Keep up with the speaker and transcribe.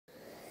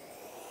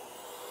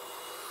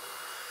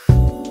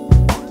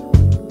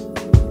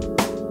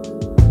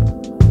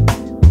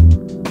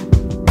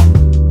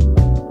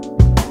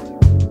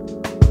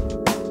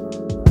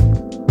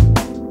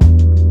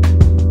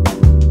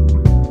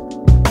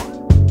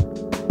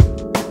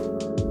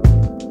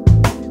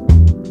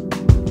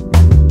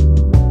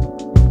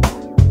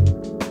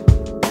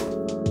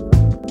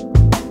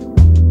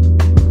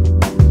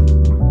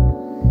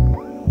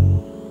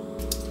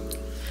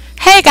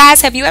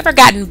guys, have you ever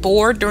gotten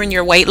bored during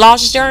your weight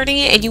loss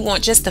journey and you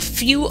want just a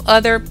few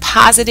other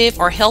positive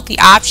or healthy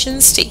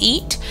options to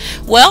eat?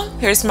 Well,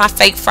 here's my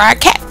fake fried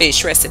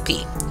catfish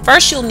recipe.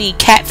 First, you'll need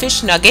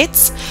catfish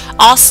nuggets,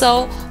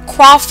 also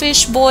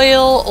crawfish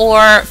boil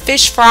or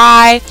fish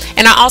fry,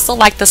 and I also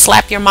like the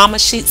Slap Your Mama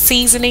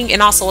seasoning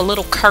and also a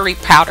little curry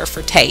powder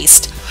for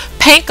taste.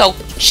 Panko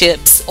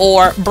chips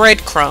or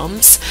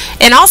breadcrumbs,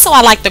 and also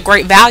I like the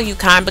Great Value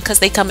kind because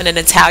they come in an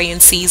Italian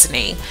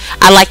seasoning.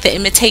 I like the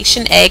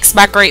imitation eggs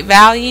by Great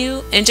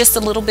Value, and just a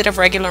little bit of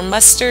regular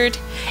mustard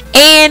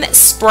and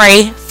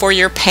spray for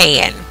your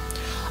pan.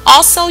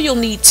 Also, you'll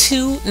need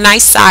 2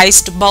 nice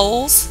sized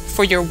bowls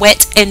for your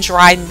wet and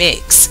dry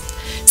mix.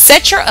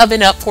 Set your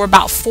oven up for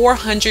about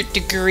 400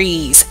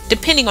 degrees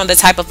depending on the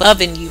type of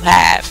oven you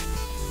have.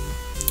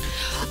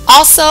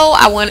 Also,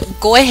 I want to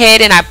go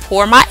ahead and I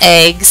pour my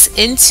eggs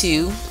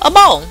into a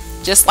bowl,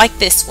 just like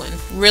this one.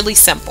 Really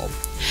simple.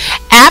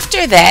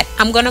 After that,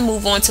 I'm going to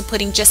move on to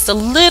putting just a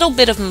little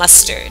bit of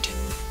mustard.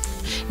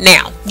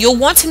 Now, you'll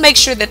want to make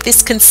sure that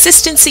this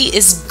consistency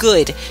is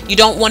good. You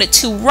don't want it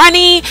too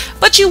runny,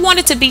 but you want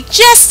it to be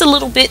just a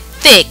little bit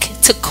thick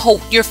to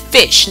coat your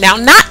fish. Now,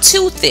 not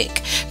too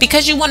thick,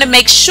 because you want to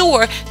make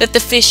sure that the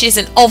fish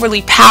isn't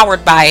overly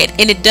powered by it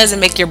and it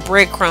doesn't make your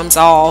breadcrumbs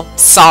all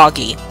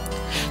soggy.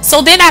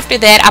 So then after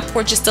that, I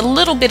pour just a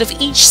little bit of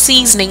each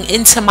seasoning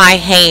into my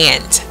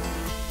hand.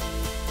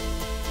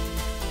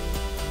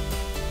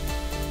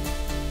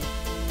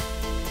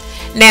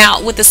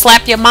 Now with the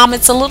Slap Your Mama,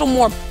 it's a little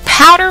more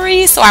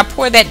powdery, so I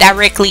pour that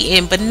directly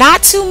in, but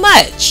not too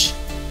much.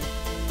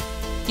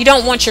 You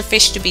don't want your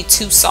fish to be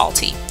too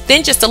salty.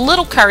 Then just a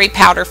little curry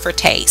powder for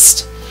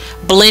taste.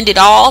 Blend it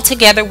all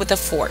together with a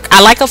fork.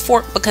 I like a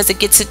fork because it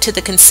gets it to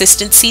the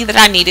consistency that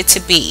I need it to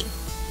be.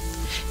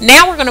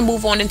 Now we're going to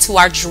move on into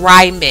our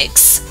dry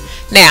mix.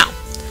 Now,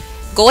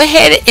 go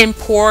ahead and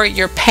pour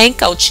your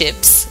panko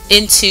chips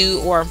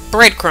into, or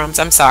breadcrumbs,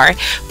 I'm sorry,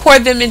 pour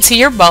them into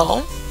your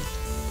bowl.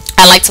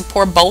 I like to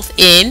pour both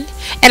in,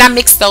 and I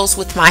mix those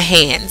with my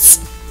hands.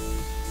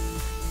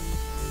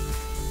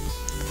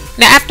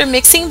 Now, after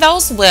mixing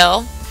those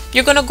well,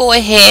 you're going to go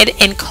ahead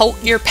and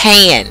coat your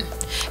pan.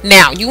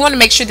 Now, you want to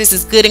make sure this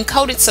is good and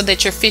coated so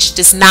that your fish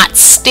does not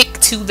stick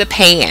to the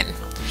pan.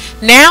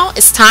 Now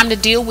it's time to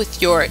deal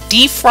with your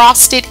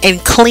defrosted and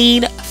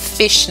clean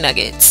fish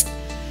nuggets.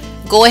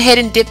 Go ahead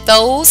and dip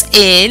those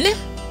in,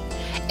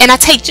 and I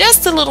take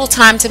just a little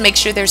time to make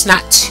sure there's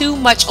not too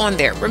much on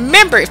there.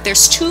 Remember, if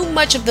there's too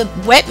much of the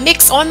wet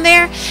mix on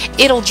there,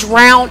 it'll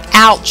drown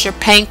out your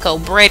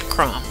panko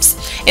breadcrumbs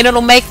and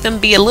it'll make them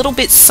be a little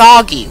bit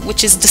soggy,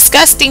 which is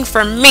disgusting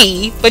for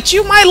me, but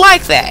you might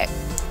like that.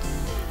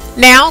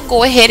 Now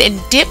go ahead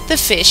and dip the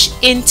fish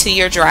into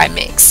your dry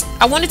mix.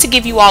 I wanted to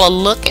give you all a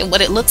look at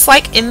what it looks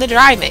like in the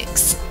dry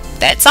mix.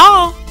 That's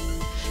all.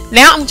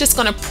 Now I'm just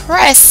going to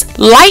press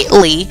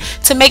lightly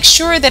to make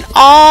sure that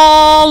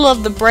all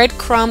of the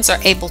breadcrumbs are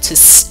able to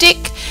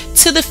stick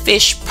to the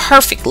fish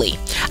perfectly.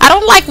 I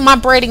don't like my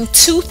breading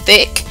too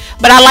thick,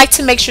 but I like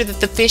to make sure that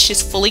the fish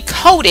is fully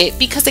coated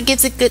because it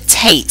gives a good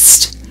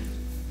taste.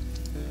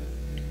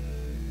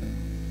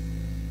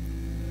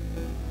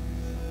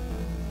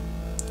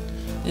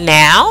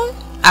 Now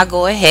I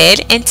go ahead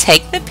and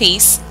take the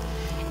piece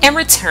and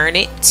return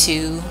it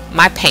to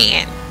my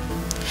pan.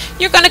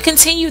 You're going to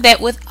continue that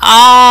with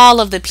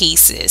all of the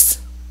pieces.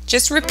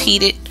 Just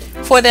repeat it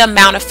for the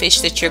amount of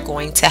fish that you're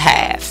going to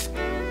have.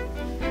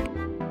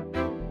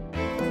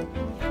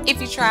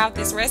 If you try out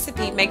this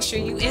recipe, make sure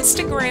you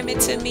Instagram it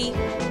to me.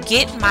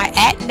 Get my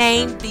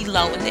 @name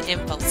below in the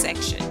info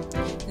section.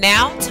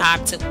 Now,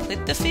 time to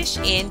put the fish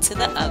into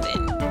the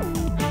oven.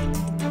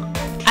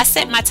 I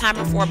set my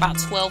timer for about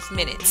 12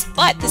 minutes,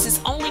 but this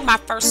is only my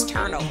first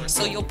turnover,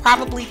 so you'll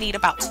probably need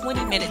about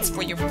 20 minutes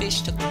for your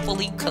fish to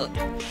fully cook.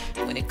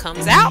 When it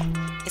comes out,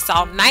 it's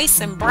all nice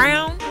and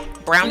brown.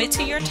 Brown it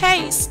to your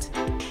taste.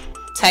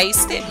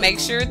 Taste it, make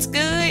sure it's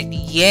good.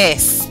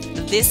 Yes,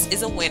 this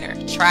is a winner.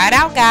 Try it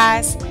out,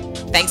 guys.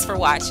 Thanks for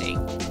watching.